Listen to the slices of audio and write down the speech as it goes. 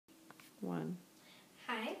1.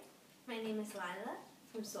 Hi, my name is Lilah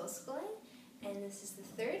from Soul Schooling, and this is the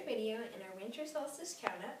third video in our Winter Solstice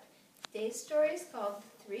count-up. Today's story is called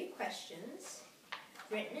 3 Questions,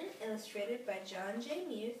 written and illustrated by John J.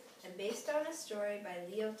 Muth, and based on a story by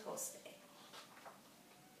Leo Tolstoy.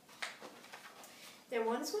 There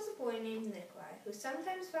once was a boy named Nikolai who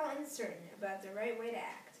sometimes felt uncertain about the right way to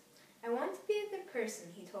act. I want to be a good person,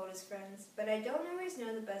 he told his friends, but I don't always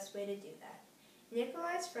know the best way to do that.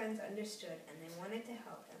 Nikolai's friends understood, and they wanted to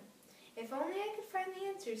help him. If only I could find the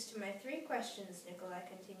answers to my 3 questions, Nikolai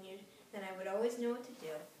continued, then I would always know what to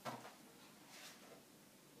do.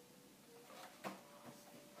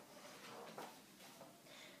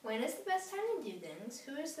 When is the best time to do things?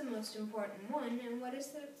 Who is the most important one? And what is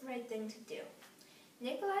the right thing to do?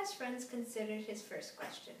 Nikolai's friends considered his first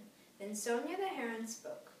question. Then Sonia the heron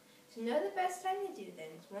spoke. To know the best time to do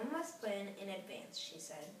things, one must plan in advance, she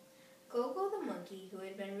said. Gogol the monkey, who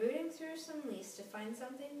had been rooting through some leaves to find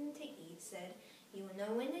something to eat, said, "You will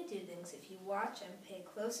know when to do things if you watch and pay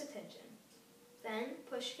close attention." Then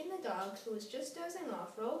Pushkin the dog, who was just dozing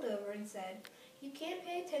off, rolled over and said, "You can't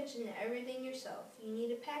pay attention to everything yourself. You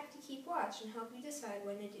need a pack to keep watch and help you decide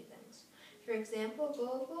when to do things. For example,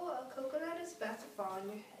 Gogol, a coconut is about to fall on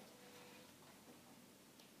your head."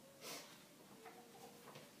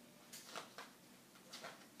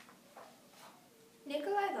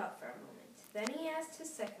 Nikolai thought for a moment. Then he asked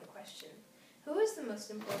his second question. Who is the most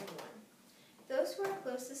important one? Those who are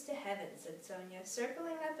closest to heaven, said Sonia,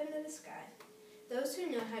 circling up into the sky. Those who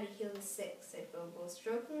know how to heal the sick, said Gogol,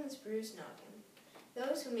 stroking his bruised noggin.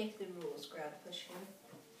 Those who make the rules, growled Pushkin.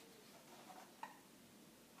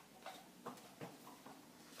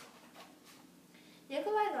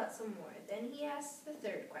 Nikolai thought some more. Then he asked the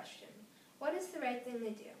third question. What is the right thing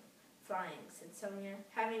to do? Flying, said Sonia.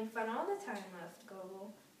 Having fun all the time, laughed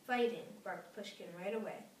Gogol. Fighting, barked Pushkin right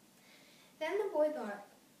away. Then the boy thought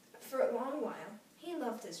for a long while. He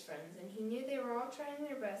loved his friends, and he knew they were all trying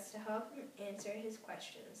their best to help him answer his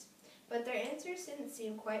questions. But their answers didn't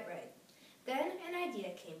seem quite right. Then an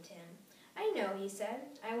idea came to him. I know, he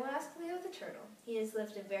said. I will ask Leo the turtle. He has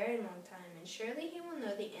lived a very long time, and surely he will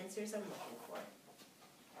know the answers I'm looking for.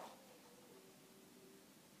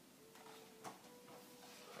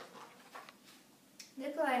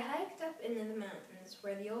 Nikolai hiked up into the mountains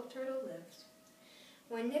where the old turtle lived.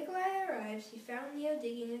 When Nikolai arrived, he found Leo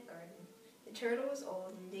digging a garden. The turtle was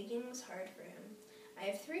old and digging was hard for him. I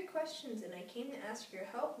have 3 questions and I came to ask your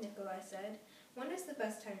help, Nikolai said. When is the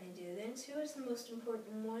best time to do things? Who is the most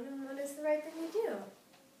important one? And what is the right thing to do?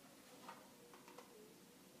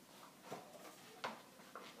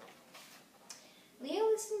 Leo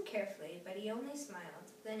listened carefully, but he only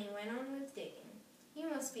smiled. Then he went on with digging. You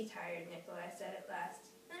must be tired, Nikolai said at last.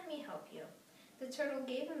 Let me help you. The turtle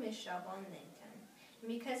gave him his shovel and thanked him. And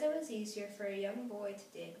because it was easier for a young boy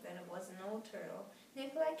to dig than it was an old turtle,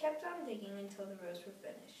 Nikolai kept on digging until the rows were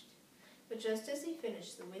finished. But just as he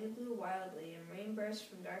finished, the wind blew wildly and rain burst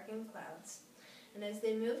from darkened clouds. And as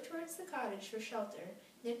they moved towards the cottage for shelter,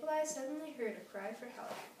 Nikolai suddenly heard a cry for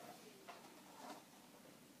help.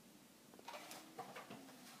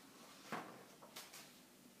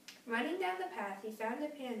 Running down the path, he found a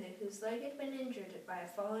panda whose leg had been injured by a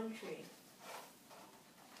fallen tree.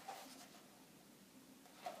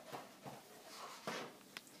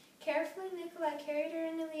 Carefully, Nikolai carried her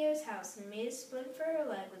into Leo's house and made a splint for her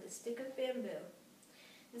leg with a stick of bamboo.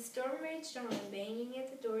 The storm raged on, banging at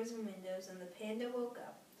the doors and windows, and the panda woke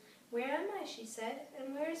up. Where am I, she said,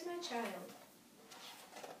 and where is my child?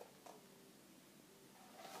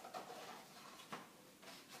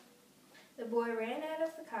 The boy ran out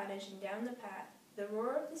of the cottage and down the path. The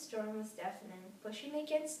roar of the storm was deafening. Pushing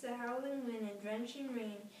against the howling wind and drenching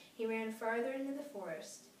rain, he ran farther into the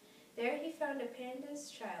forest. There he found a panda's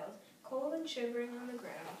child, cold and shivering on the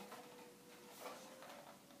ground.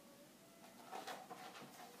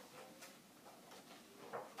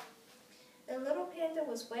 The little panda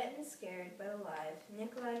was wet and scared, but alive.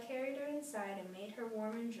 Nikolai carried her inside and made her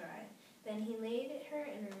warm and dry. Then he laid her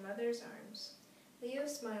in her mother's arms. Leo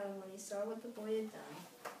smiled when he saw what the boy had done.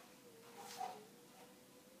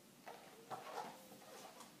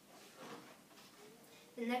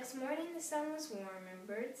 The next morning the sun was warm and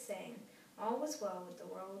birds sang. All was well with the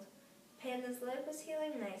world. The panda's leg was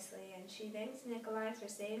healing nicely, and she thanked Nikolai for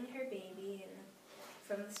saving her baby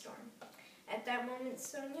from the storm. At that moment,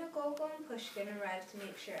 Sonia, Gogol, and Pushkin arrived to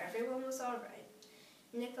make sure everyone was all right.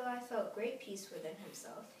 Nikolai felt great peace within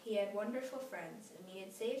himself. He had wonderful friends, and he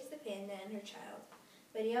had saved the panda and her child.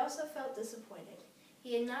 But he also felt disappointed.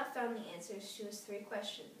 He had not found the answers to his 3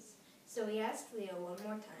 questions, so he asked Leo one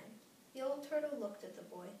more time. The old turtle looked at the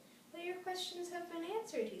boy. Well, your questions have been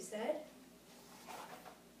answered, he said.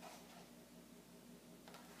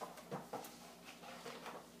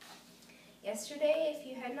 Yesterday, if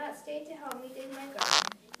you had not stayed to help me dig my garden,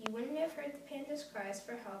 you wouldn't have heard the panda's cries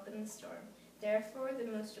for help in the storm. Therefore,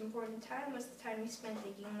 the most important time was the time you spent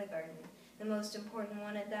digging the garden. The most important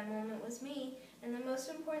one at that moment was me, and the most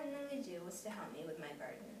important thing to do was to help me with my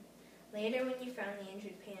garden. Later, when you found the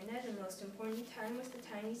injured panda, the most important time was the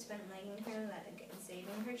time you spent legging her leg and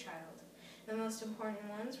saving her child. The most important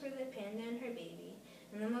ones were the panda and her baby,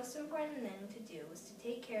 and the most important thing to do was to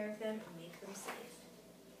take care of them and make them safe.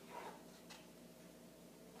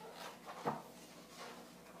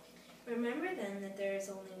 Remember then that there is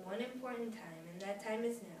only one important time, and that time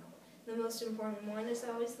is now. The most important one is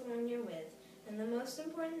always the one you're with, and the most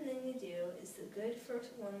important thing to do is the good for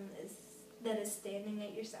one that is standing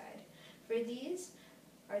at your side. For these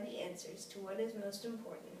are the answers to what is most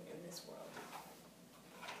important in this world.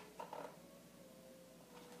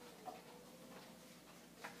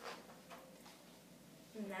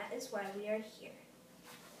 And that is why we are here.